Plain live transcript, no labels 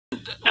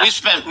we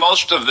spent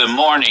most of the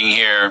morning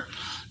here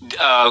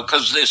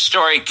because this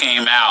story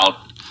came out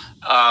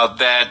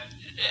that,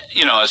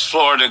 you know, as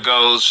Florida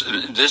goes,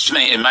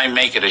 it might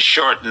make it a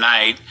short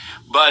night,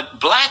 but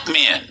black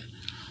men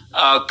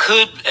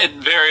could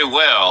very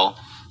well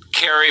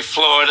carry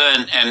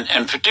Florida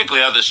and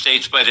particularly other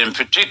states, but in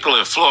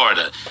particular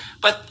Florida.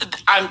 But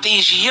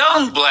these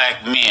young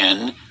black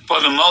men,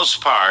 for the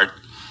most part,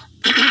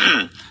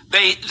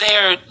 they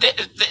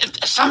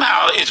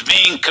somehow it's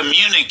being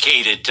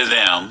communicated to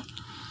them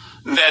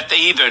that they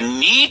either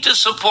need to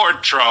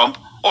support Trump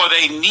or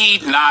they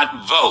need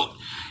not vote.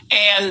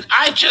 And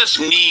I just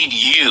need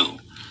you,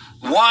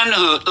 one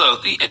who,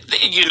 look,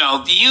 you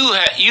know,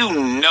 you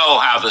know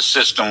how the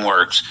system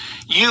works.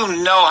 You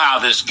know how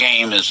this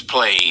game is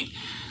played.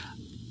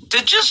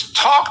 To just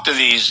talk to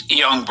these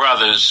young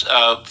brothers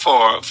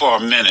for a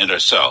minute or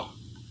so.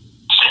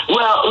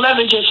 Well, let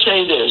me just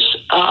say this.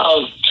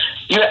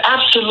 You're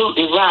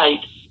absolutely right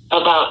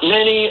about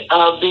many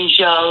of these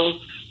young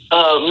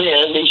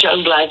men, these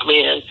young black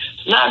men,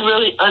 not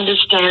really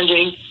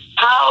understanding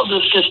how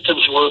the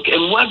systems work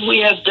and what we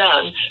have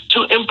done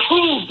to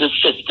improve the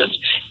systems.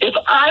 If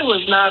I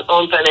was not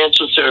on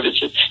financial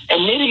services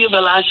and Nydia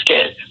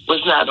Velasquez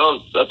was not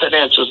on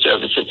financial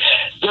services,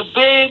 the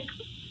big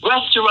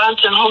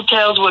restaurants and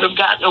hotels would have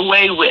gotten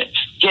away with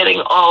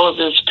getting all of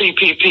this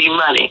PPP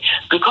money.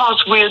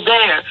 Because we're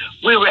there,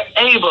 we were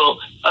able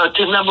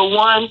to, number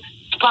one,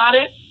 spot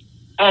it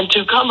and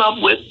to come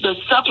up with the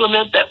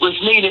supplement that was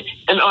needed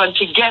in order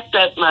to get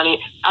that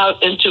money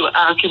out into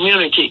our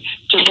community,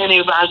 to many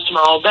of our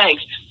small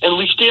banks. And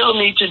we still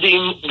need to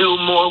do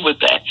more with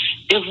that.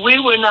 If we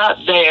were not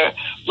there,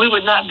 we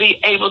would not be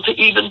able to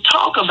even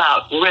talk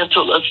about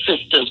rental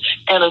assistance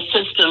and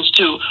assistance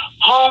to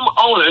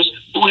homeowners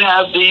who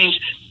have these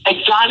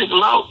exotic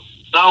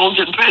loans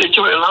and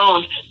predatory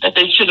loans that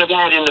they should have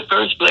had in the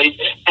first place,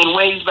 and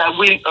ways by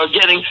we are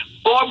getting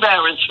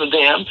forbearance for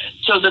them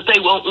so that they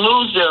won't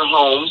lose their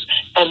homes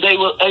and they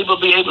will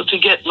be able to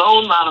get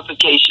loan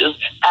modifications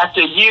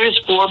after years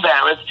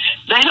forbearance.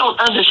 They don't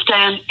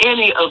understand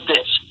any of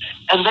this,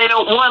 and they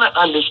don't want to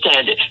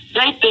understand it.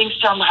 They think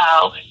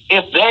somehow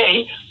if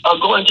they are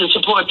going to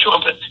support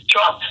Trump,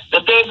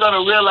 that they're going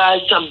to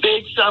realize some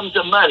big sums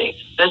of money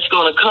that's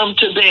going to come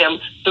to them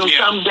through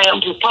some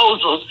damn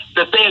proposals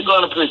that they're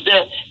going to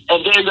present,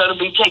 and they're going to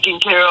be taken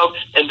care of,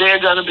 and they're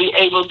going to be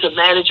able to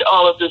manage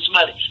all of this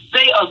money.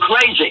 They are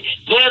crazy.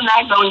 They're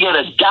not going to get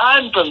a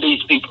dime from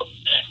these people.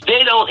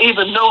 They don't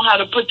even know how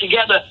to put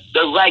together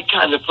the right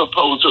kind of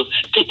proposals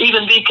to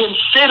even be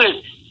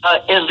considered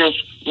in this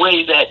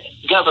way that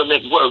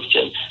government works,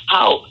 and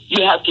how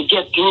you have to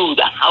get through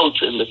the House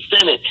and the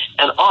Senate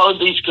and all of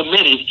these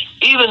committees,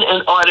 even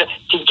in order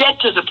to get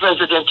to the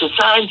president to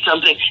sign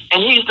something,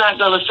 and he's not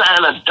going to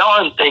sign a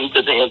darn thing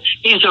to them.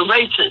 He's a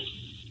racist.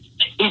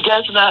 He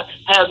does not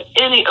have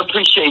any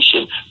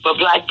appreciation for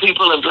black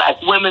people and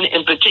black women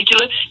in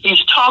particular.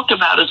 He's talked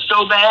about us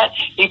so bad.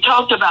 He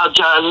talked about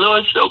John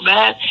Lewis so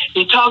bad.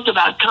 He talked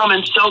about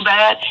Cummings so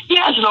bad. He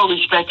has no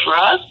respect for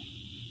us.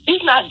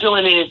 He's not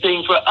doing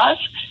anything for us.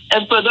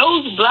 And for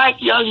those black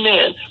young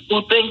men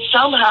who think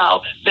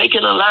somehow they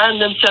can align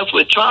themselves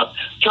with Trump,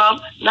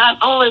 not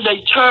only are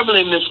they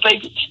terribly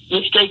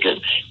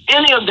mistaken,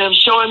 any of them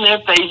showing their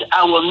face,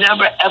 I will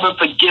never, ever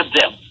forgive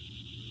them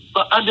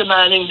for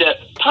undermining the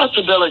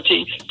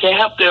possibility to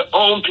help their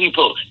own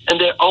people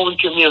and their own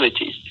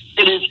communities.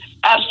 It is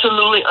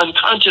absolutely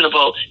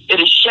unconscionable. It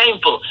is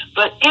shameful.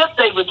 But if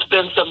they would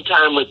spend some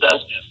time with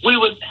us, we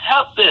would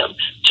help them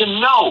to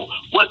know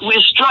what we're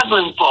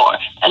struggling for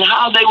and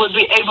how they would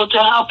be able to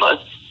help us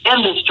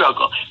in this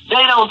struggle. They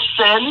don't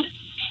send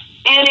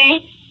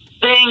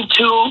anything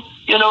to,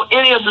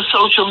 any of the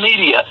social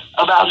media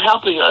about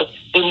helping us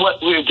in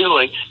what we're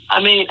doing.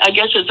 I mean, I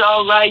guess it's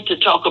all right to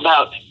talk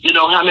about,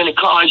 how many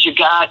cars you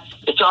got.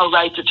 It's all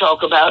right to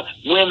talk about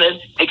women,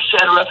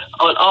 etc.,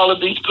 on all of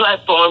these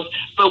platforms.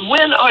 But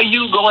when are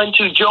you going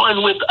to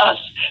join with us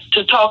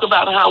to talk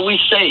about how we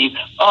save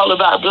all of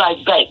our black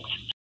banks?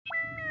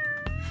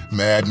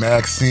 Mad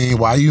Maxine,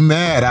 why you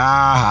mad?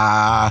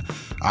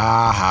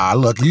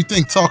 Look, you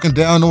think talking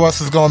down to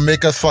us is gonna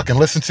make us fucking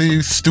listen to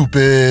you?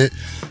 Stupid.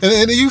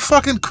 And you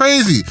fucking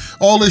crazy.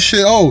 All this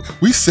shit,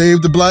 we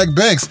saved the black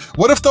banks.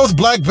 What if those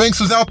black banks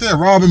was out there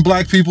robbing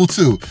black people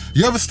too?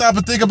 You ever stop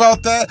and think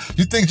about that?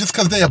 You think just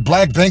because they a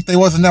black bank, they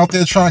wasn't out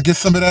there trying to get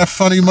some of that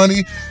funny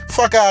money?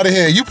 Fuck out of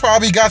here. You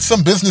probably got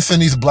some business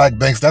in these black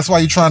banks. That's why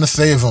you're trying to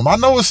save them. I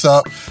know what's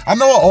up. I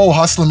know an old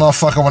hustling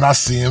motherfucker when I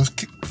see him.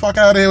 Fuck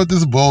out of here with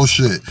this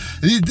bullshit.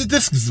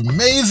 This is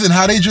amazing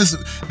how they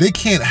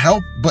can't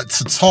help but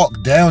to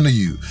talk down to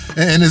you.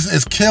 And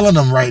it's killing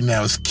them right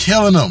now. It's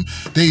killing them.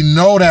 They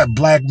know that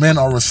black men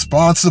are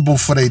responsible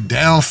for their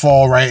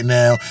downfall right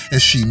now, and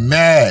she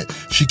mad.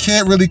 She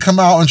can't really come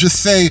out and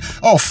just say,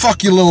 oh,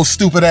 fuck you little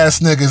stupid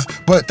ass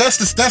niggas. But that's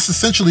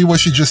essentially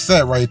what she just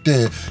said right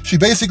there. She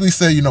basically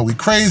said, we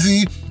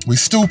crazy. We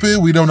stupid,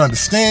 we don't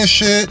understand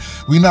shit,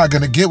 we not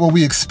gonna get what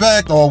we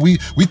expect, or we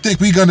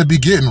think we gonna be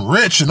getting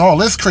rich and all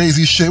this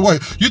crazy shit.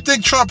 Wait, you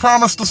think Trump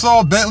promised us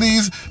all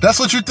Bentleys? That's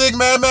what you think,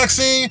 man,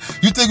 Maxine?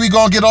 You think we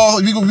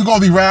gonna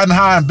be riding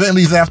high in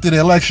Bentleys after the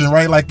election,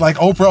 right? Like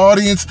Oprah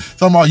audience,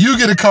 talking about you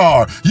get a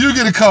car, you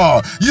get a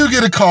car, you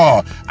get a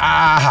car.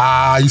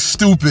 Aha, you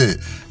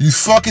stupid. You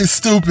fucking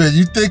stupid.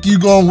 You think you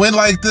gonna win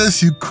like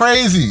this? You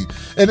crazy.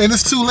 And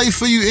it's too late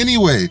for you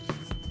anyway.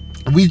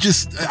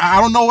 I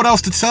don't know what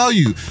else to tell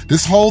you.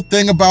 This whole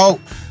thing about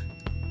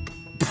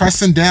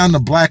pressing down the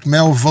black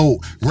male vote,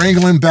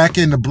 wrangling back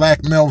in the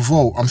black male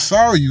vote. I'm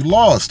sorry, you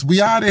lost.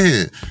 We out of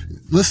here.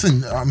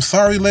 Listen, I'm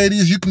sorry,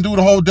 ladies. You can do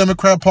the whole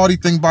Democrat Party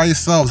thing by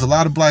yourselves. A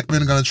lot of black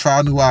men are going to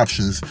try new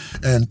options.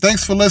 And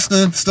thanks for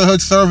listening. It's the Hood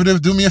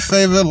Conservative. Do me a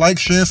favor, like,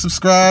 share, and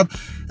subscribe.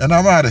 And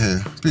I'm out of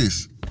here.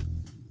 Peace.